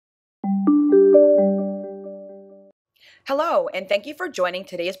Hello, and thank you for joining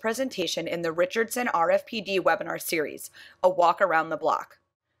today's presentation in the Richardson RFPD webinar series, A Walk Around the Block.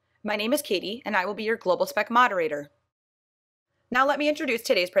 My name is Katie, and I will be your Global Spec moderator. Now let me introduce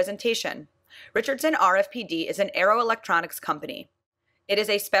today's presentation. Richardson RFPD is an aeroelectronics company. It is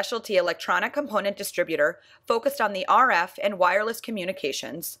a specialty electronic component distributor focused on the RF and wireless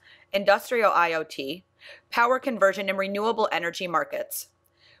communications, industrial IoT, power conversion and renewable energy markets.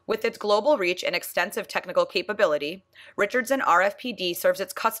 With its global reach and extensive technical capability, Richardson RFPD serves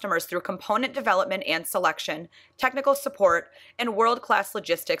its customers through component development and selection, technical support, and world-class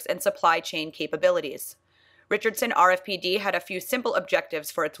logistics and supply chain capabilities. Richardson RFPD had a few simple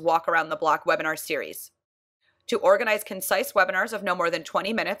objectives for its Walk Around the Block webinar series: to organize concise webinars of no more than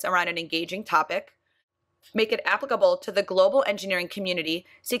 20 minutes around an engaging topic, make it applicable to the global engineering community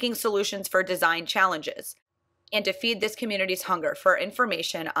seeking solutions for design challenges, and to feed this community's hunger for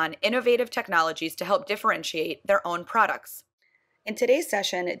information on innovative technologies to help differentiate their own products. In today's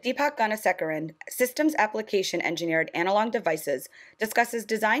session, Deepak Gunasekaran, Systems Application Engineer at Analog Devices, discusses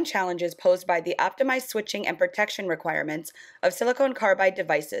design challenges posed by the optimized switching and protection requirements of silicon carbide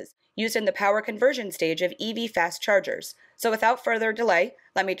devices used in the power conversion stage of EV fast chargers. So without further delay,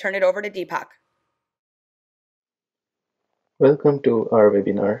 let me turn it over to Deepak. Welcome to our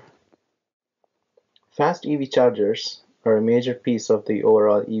webinar. Fast EV chargers are a major piece of the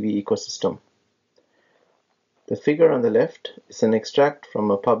overall EV ecosystem. The figure on the left is an extract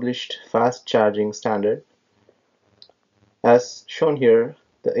from a published fast charging standard. As shown here,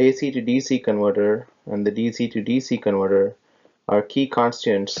 the AC to DC converter and the DC to DC converter are key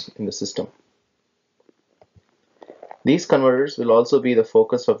constituents in the system. These converters will also be the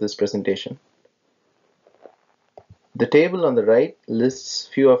focus of this presentation. The table on the right lists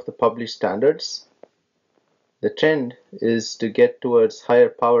few of the published standards. The trend is to get towards higher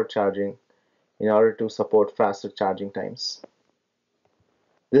power charging in order to support faster charging times.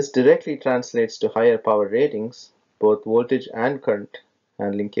 This directly translates to higher power ratings, both voltage and current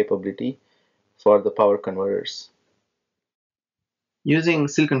handling capability for the power converters. Using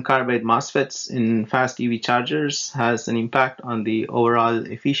silicon carbide MOSFETs in fast EV chargers has an impact on the overall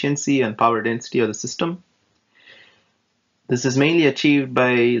efficiency and power density of the system. This is mainly achieved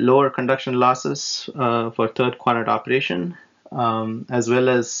by lower conduction losses for third quadrant operation, as well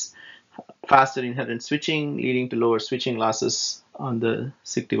as faster inherent switching, leading to lower switching losses on the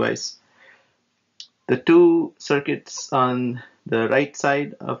SiC device. The two circuits on the right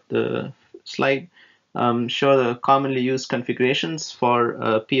side of the slide show the commonly used configurations for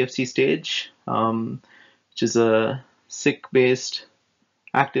a PFC stage, which is a SiC-based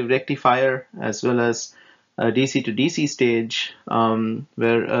active rectifier, as well as a DC to DC stage,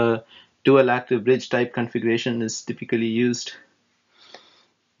 where a dual active bridge type configuration is typically used.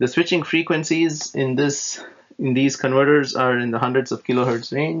 The switching frequencies in these converters are in the hundreds of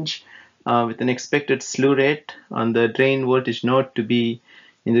kilohertz range, with an expected slew rate on the drain voltage node to be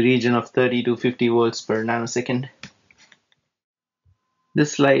in the region of 30 to 50 volts per nanosecond.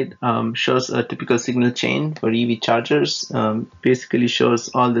 This slide shows a typical signal chain for EV chargers. Basically shows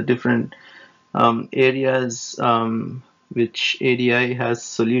all the different areas which ADI has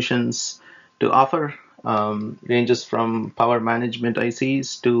solutions to offer, ranges from power management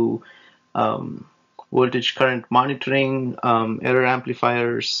ICs to voltage current monitoring, error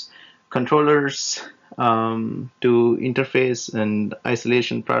amplifiers, controllers, to interface and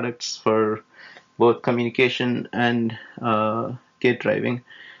isolation products for both communication and gate driving.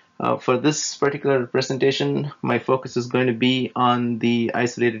 For this particular presentation, my focus is going to be on the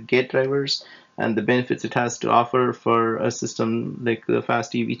isolated gate drivers and the benefits it has to offer for a system like the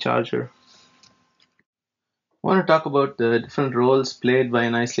fast EV charger. I want to talk about the different roles played by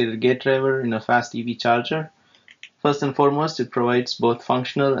an isolated gate driver in a fast EV charger. First and foremost, it provides both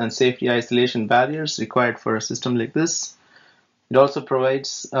functional and safety isolation barriers required for a system like this. It also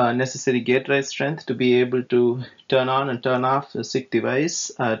provides necessary gate drive strength to be able to turn on and turn off a SiC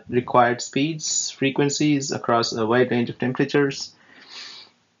device at required speeds, frequencies across a wide range of temperatures.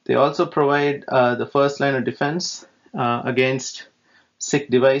 They also provide the first line of defense against SiC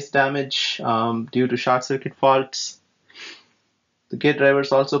device damage due to short circuit faults. The gate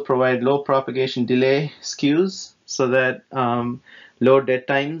drivers also provide low propagation delay skews so that low dead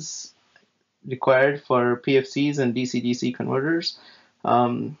times required for PFCs and DC-DC converters,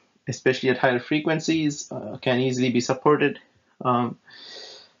 especially at higher frequencies, can easily be supported.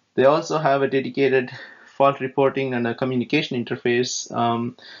 They also have a dedicated fault reporting and a communication interface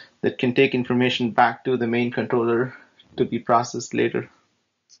that can take information back to the main controller to be processed later.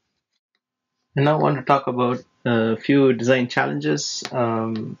 I now want to talk about a few design challenges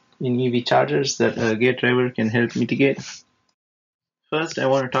in EV chargers that a gate driver can help mitigate. First, I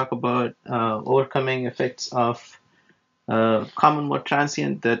want to talk about overcoming effects of common mode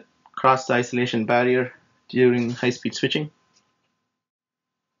transient that cross the isolation barrier during high-speed switching.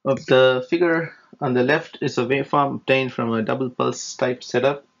 Of the figure on the left is a waveform obtained from a double pulse type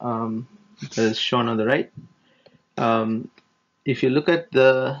setup as shown on the right. If you look at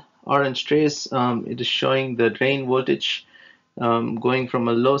the orange trace, it is showing the drain voltage going from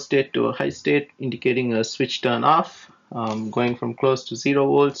a low state to a high state, indicating a switch turn off, going from close to 0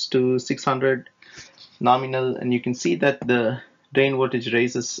 volts to 600 nominal, and you can see that the drain voltage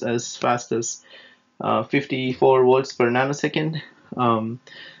raises as fast as 54 volts per nanosecond.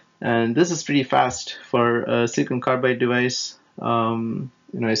 And this is pretty fast for a silicon carbide device,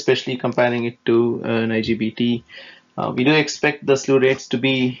 especially comparing it to an IGBT. We do expect the slew rates to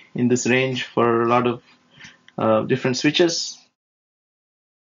be in this range for a lot of different switches.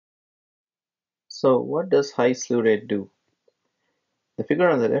 So what does high slew rate do? The figure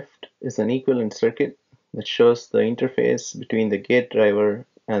on the left is an equivalent circuit that shows the interface between the gate driver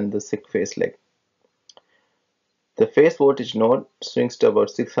and the SiC phase leg. The phase voltage node swings to about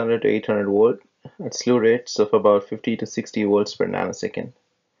 600 to 800 volt at slew rates of about 50 to 60 volts per nanosecond.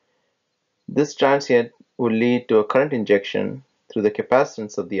 This transient would lead to a current injection through the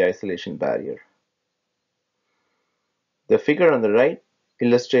capacitance of the isolation barrier. The figure on the right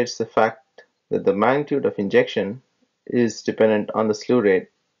illustrates the fact that the magnitude of injection is dependent on the slew rate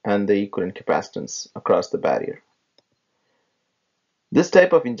and the equivalent capacitance across the barrier. This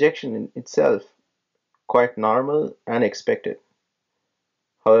type of injection in itself quite normal and expected.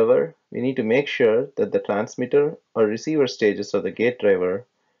 However, we need to make sure that the transmitter or receiver stages of the gate driver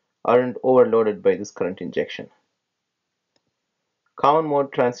aren't overloaded by this current injection. Common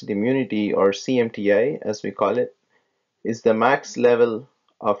mode transient immunity, or CMTI as we call it, is the max level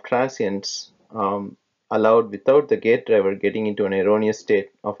of transients allowed without the gate driver getting into an erroneous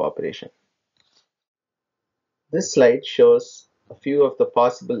state of operation. This slide shows a few of the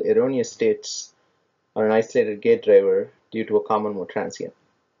possible erroneous states on an isolated gate driver due to a common mode transient.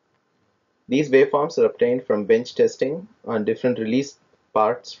 These waveforms are obtained from bench testing on different release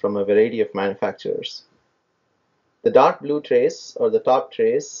parts from a variety of manufacturers. The dark blue trace, or the top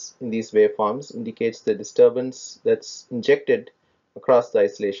trace in these waveforms, indicates the disturbance that's injected across the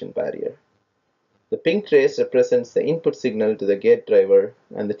isolation barrier. The pink trace represents the input signal to the gate driver,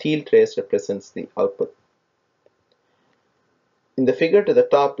 and the teal trace represents the output. In the figure to the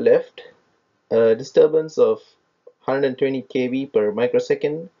top left, a disturbance of 120 kV per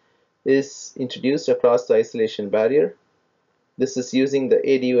microsecond is introduced across the isolation barrier. This is using the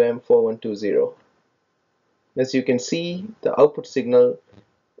ADUM 4120. As you can see, the output signal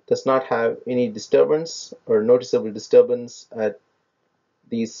does not have any disturbance or noticeable disturbance at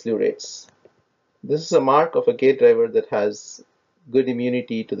these slew rates. This is a mark of a gate driver that has good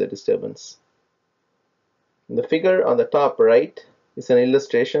immunity to the disturbance. The figure on the top right is an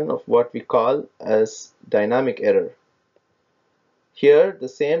illustration of what we call as dynamic error. Here, the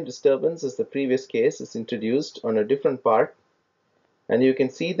same disturbance as the previous case is introduced on a different part, and you can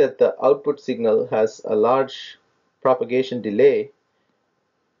see that the output signal has a large propagation delay,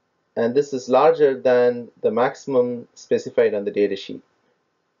 and this is larger than the maximum specified on the datasheet.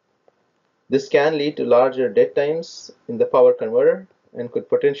 This can lead to larger dead times in the power converter and could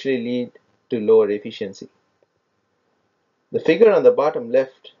potentially lead to lower efficiency. The figure on the bottom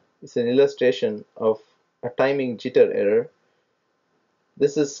left is an illustration of a timing jitter error.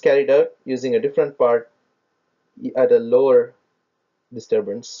 This is carried out using a different part at a lower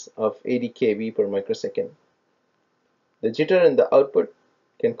disturbance of 80 kV per microsecond. The jitter in the output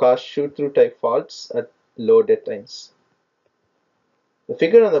can cause shoot-through type faults at low dead times. The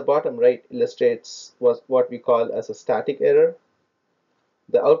figure on the bottom right illustrates what we call as a static error.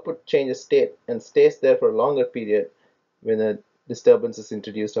 The output changes state and stays there for a longer period when a disturbance is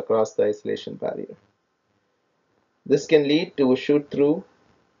introduced across the isolation barrier. This can lead to a shoot-through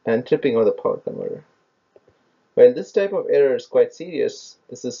and tripping of the power converter. While this type of error is quite serious,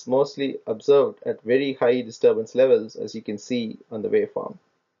 this is mostly observed at very high disturbance levels, as you can see on the waveform.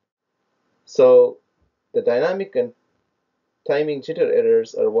 So the dynamic and timing jitter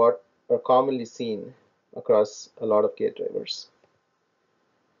errors are what are commonly seen across a lot of gate drivers.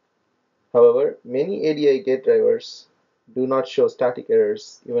 However, many ADI gate drivers do not show static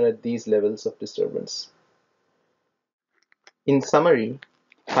errors even at these levels of disturbance. In summary,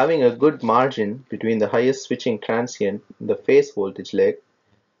 having a good margin between the highest switching transient in the phase voltage leg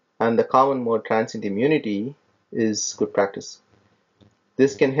and the common mode transient immunity is good practice.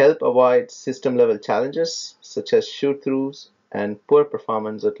 This can help avoid system-level challenges such as shoot-throughs and poor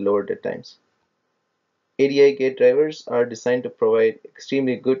performance at lower dead times. ADI gate drivers are designed to provide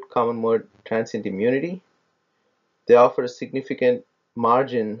extremely good common mode transient immunity. They offer a significant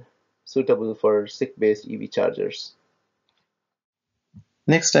margin suitable for SiC-based EV chargers.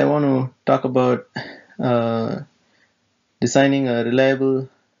 Next, I want to talk about designing a reliable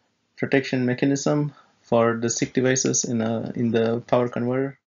protection mechanism for the SiC devices in the power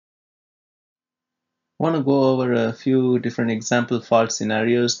converter. I want to go over a few different example fault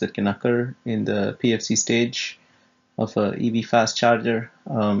scenarios that can occur in the PFC stage of a EV fast charger.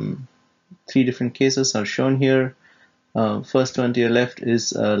 3 different cases are shown here. First one to your left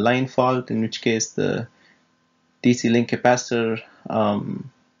is a line fault, in which case the DC link capacitor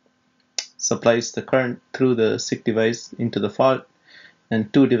supplies the current through the SiC device into the fault,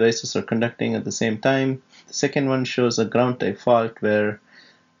 and 2 devices are conducting at the same time. The second one shows a ground type fault where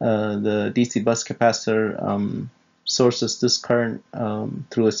the DC bus capacitor sources this current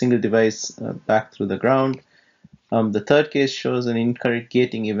through a single device back through the ground. The third case shows an incorrect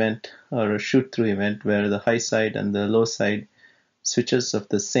gating event or a shoot-through event where the high side and the low side switches of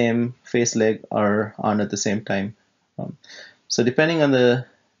the same phase leg are on at the same time. So depending on the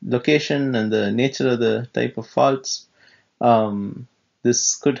location and the nature of the type of faults,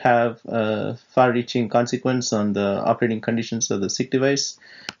 this could have a far-reaching consequence on the operating conditions of the SiC device.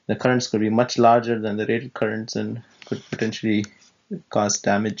 The currents could be much larger than the rated currents and could potentially cause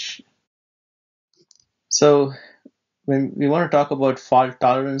damage. So when we want to talk about fault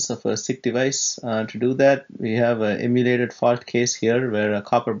tolerance of a SiC device, to do that, we have an emulated fault case here where a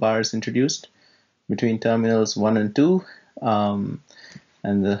copper bar is introduced between terminals 1 and 2, and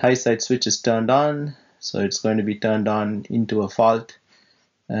the high side switch is turned on, so it's going to be turned on into a fault.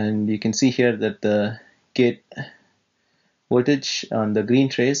 And you can see here that the gate voltage on the green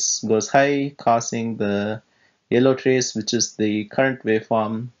trace goes high, causing the yellow trace, which is the current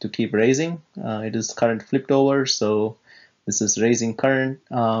waveform, to keep raising. It is current flipped over, so this is raising current.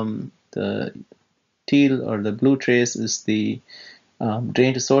 The teal or the blue trace is the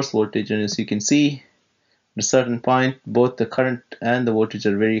drain to source voltage, and as you can see, at a certain point, both the current and the voltage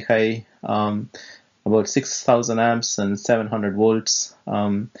are very high, about 6,000 amps and 700 volts,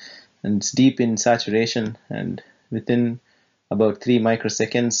 and it's deep in saturation, and within about 3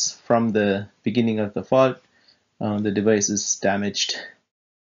 microseconds from the beginning of the fault, the device is damaged.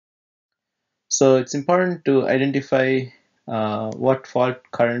 So it's important to identify what fault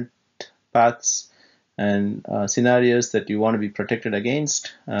current paths and scenarios that you want to be protected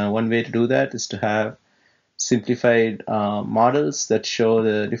against. One way to do that is to have simplified models that show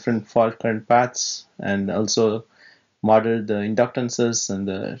the different fault current paths and also model the inductances and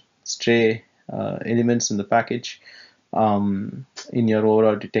the stray elements in the package in your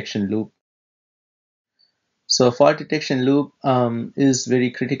overall detection loop. So fault detection loop is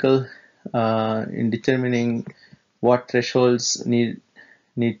very critical in determining what thresholds need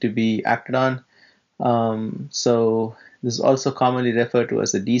to be acted on. So this is also commonly referred to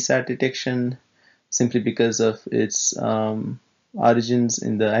as a DSAT detection, simply because of its origins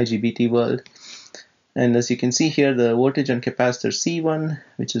in the IGBT world. And as you can see here, the voltage on capacitor C1,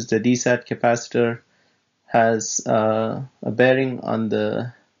 which is the DSAT capacitor, has a bearing on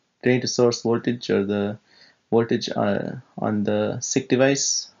the drain to source voltage, or the voltage on the SiC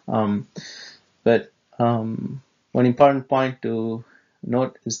device. But one important point to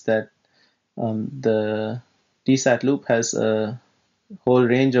note is that the DSAT loop has a whole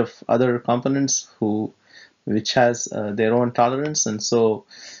range of other components which has their own tolerance, and so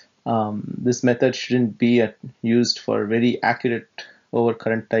this method shouldn't be used for very accurate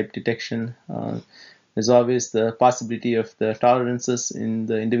overcurrent type detection. There's always the possibility of the tolerances in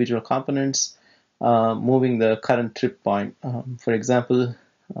the individual components moving the current trip point. For example,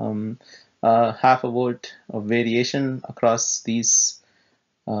 half a volt of variation across these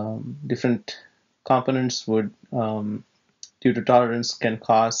different components would, due to tolerance, can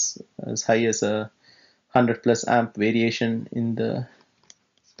cause as high as a 100 plus amp variation in the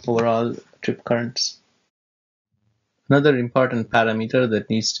overall trip currents. Another important parameter that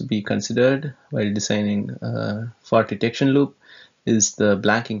needs to be considered while designing a fault detection loop is the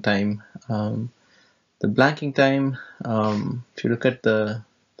blanking time. The blanking time, if you look at the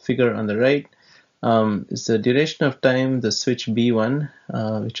figure on the right, is the duration of time the switch B1,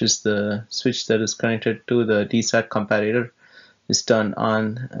 which is the switch that is connected to the DSAT comparator, is turned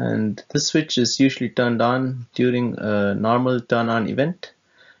on. And this switch is usually turned on during a normal turn-on event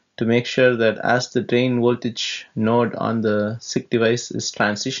to make sure that as the drain voltage node on the SiC device is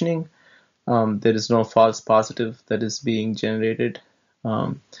transitioning, there is no false positive that is being generated.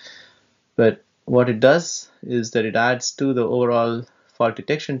 But what it does is that it adds to the overall fault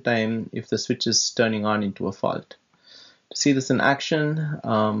detection time if the switch is turning on into a fault. To see this in action,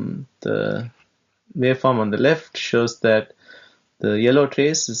 the waveform on the left shows that the yellow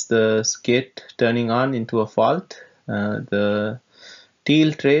trace is the gate turning on into a fault. The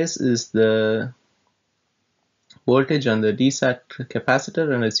teal trace is the voltage on the DSAT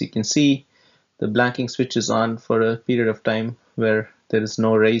capacitor, and as you can see, the blanking switch is on for a period of time where there is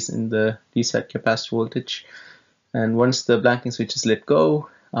no rise in the DSAT capacitor voltage. And once the blanking switch is let go,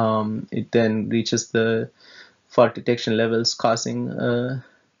 it then reaches the fault detection levels, causing a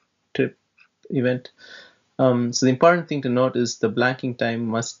trip event. So the important thing to note is the blanking time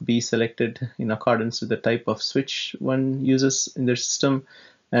must be selected in accordance with the type of switch one uses in their system,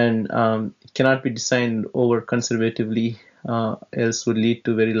 and it cannot be designed over conservatively, else would lead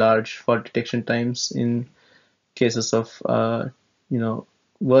to very large fault detection times in cases of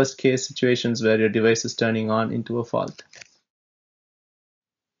worst case situations where your device is turning on into a fault.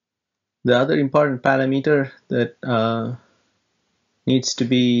 The other important parameter that needs to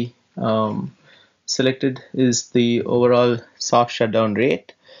be selected is the overall soft shutdown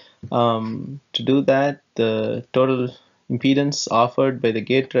rate. To do that, the total impedance offered by the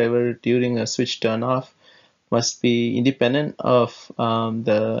gate driver during a switch turn off must be independent of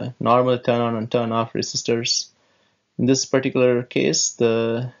the normal turn on and turn off resistors. In this particular case,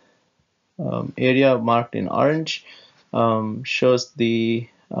 the area marked in orange shows the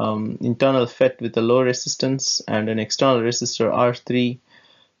internal FET with a low resistance and an external resistor R3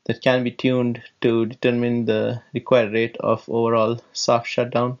 that can be tuned to determine the required rate of overall soft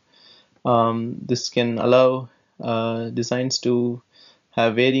shutdown. This can allow designs to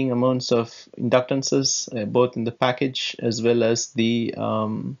have varying amounts of inductances both in the package as well as the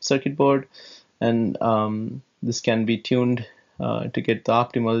circuit board, and this can be tuned to get the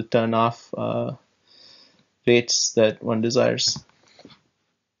optimal turn off rates that one desires.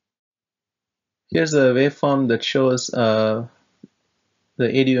 Here's a waveform that shows the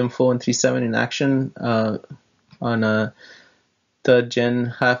ADUM4137 in action on a third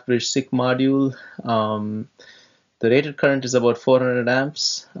gen half bridge SiC module. The rated current is about 400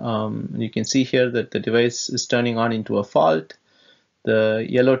 amps. You can see here that the device is turning on into a fault. The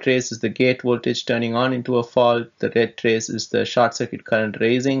yellow trace is the gate voltage turning on into a fault. The red trace is the short circuit current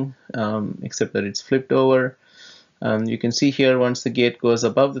raising, except that it's flipped over. You can see here once the gate goes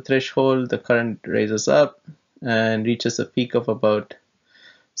above the threshold, the current raises up and reaches a peak of about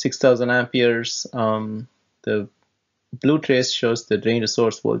 6,000 amperes. The blue trace shows the drain to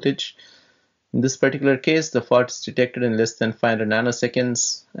source voltage. In this particular case, the fault is detected in less than 500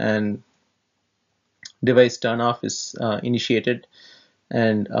 nanoseconds, and device turn off is initiated,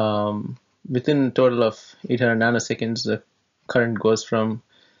 and within a total of 800 nanoseconds, the current goes from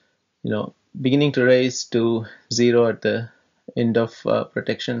beginning to rise to zero at the end of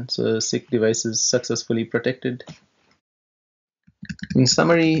protection. So the SiC device is successfully protected. In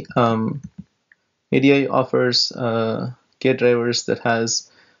summary, ADI offers gate drivers that has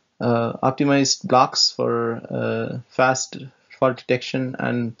optimized blocks for fast fault detection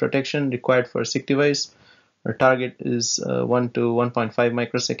and protection required for a SiC device. Our target is 1 to 1.5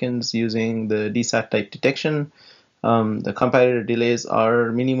 microseconds using the DSAT type detection. The comparator delays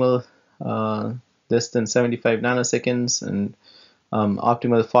are minimal, less than 75 nanoseconds, and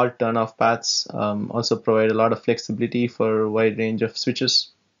optimal fault turn-off paths also provide a lot of flexibility for a wide range of switches.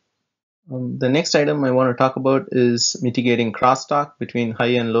 The next item I want to talk about is mitigating crosstalk between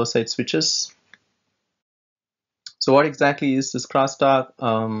high and low side switches. So what exactly is this crosstalk?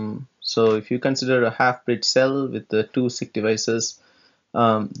 So if you consider a half bridge cell with the two SiC devices,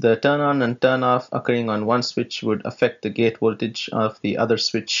 the turn on and turn off occurring on one switch would affect the gate voltage of the other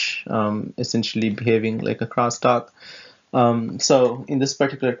switch, essentially behaving like a crosstalk. So in this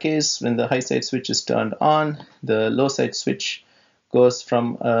particular case, when the high side switch is turned on, the low side switch goes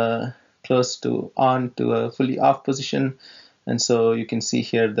from close to on to a fully off position. And so you can see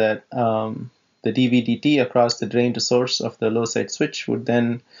here that the dVdt across the drain to source of the low side switch would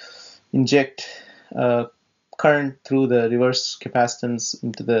then inject current through the reverse capacitance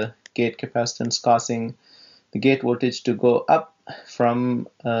into the gate capacitance, causing the gate voltage to go up from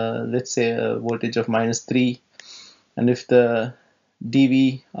let's say a voltage of -3. And if the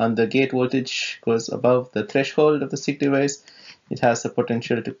dV on the gate voltage goes above the threshold of the SiC device, it has the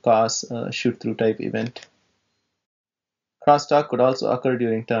potential to cause a shoot-through type event. Crosstalk could also occur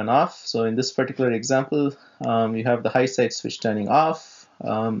during turn off. So in this particular example, you have the high side switch turning off.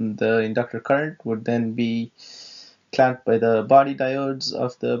 The inductor current would then be clamped by the body diodes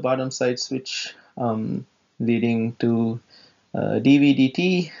of the bottom side switch, leading to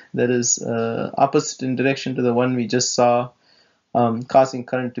DVDT, that is opposite in direction to the one we just saw, causing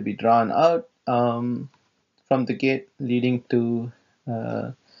current to be drawn out from the gate, leading to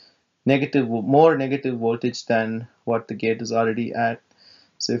more negative voltage than what the gate is already at.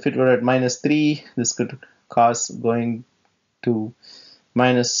 So if it were at -3, this could cause going to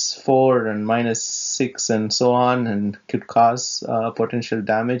 -4 and -6 and so on, and could cause potential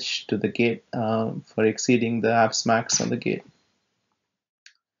damage to the gate for exceeding the apps max on the gate.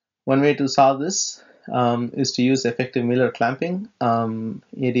 One way to solve this is to use effective Miller clamping.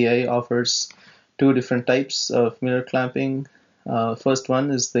 ADI offers two different types of Miller clamping. First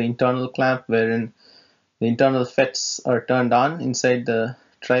one is the internal clamp, wherein the internal FETs are turned on inside the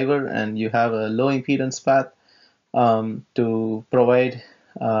driver and you have a low impedance path to provide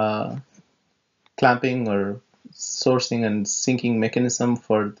clamping or sourcing and sinking mechanism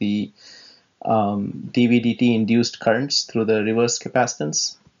for the DVDT induced currents through the reverse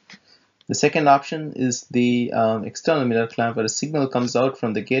capacitance. The second option is the external Miller clamp, where a signal comes out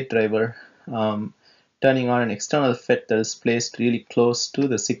from the gate driver, turning on an external FET that is placed really close to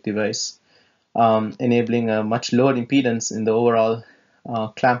the SiC device, enabling a much lower impedance in the overall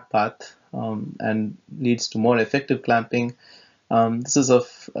clamp path and leads to more effective clamping. This is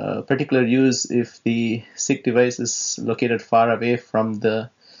of particular use if the SiC device is located far away from the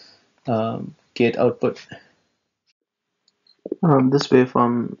gate output. This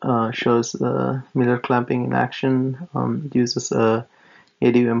waveform shows Miller clamping in action. It uses a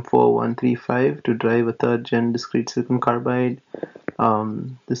ADM4135 to drive a third gen discrete silicon carbide.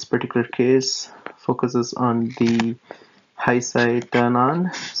 This particular case focuses on the high side turn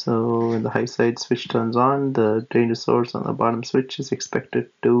on. So when the high side switch turns on, the drain to source on the bottom switch is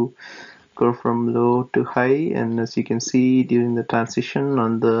expected to go from low to high, and as you can see during the transition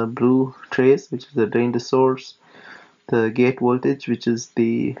on the blue trace, which is the drain to source, the gate voltage, which is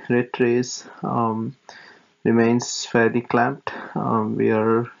the red trace, remains fairly clamped. We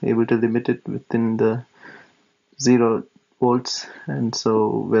are able to limit it within the 0 volts, and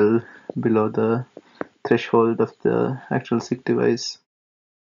so well below the threshold of the actual SiC device.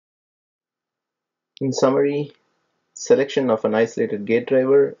 In summary, selection of an isolated gate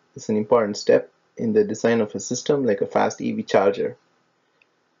driver is an important step in the design of a system like a fast EV charger.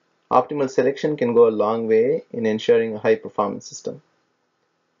 Optimal selection can go a long way in ensuring a high performance system.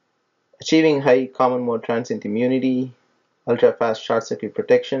 Achieving high common mode transient immunity, ultra-fast short circuit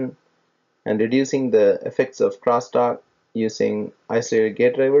protection, and reducing the effects of crosstalk using isolated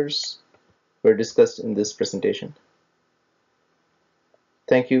gate drivers were discussed in this presentation.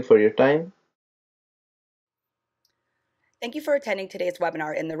 Thank you for your time. Thank you for attending today's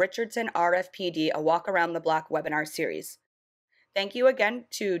webinar in the Richardson RFPD A Walk Around the Block webinar series. Thank you again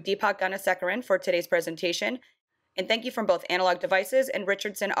to Deepak Gunasekaran for today's presentation, and thank you from both Analog Devices and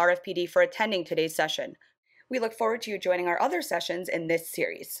Richardson RFPD for attending today's session. We look forward to you joining our other sessions in this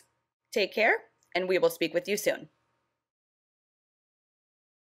series. Take care, and we will speak with you soon.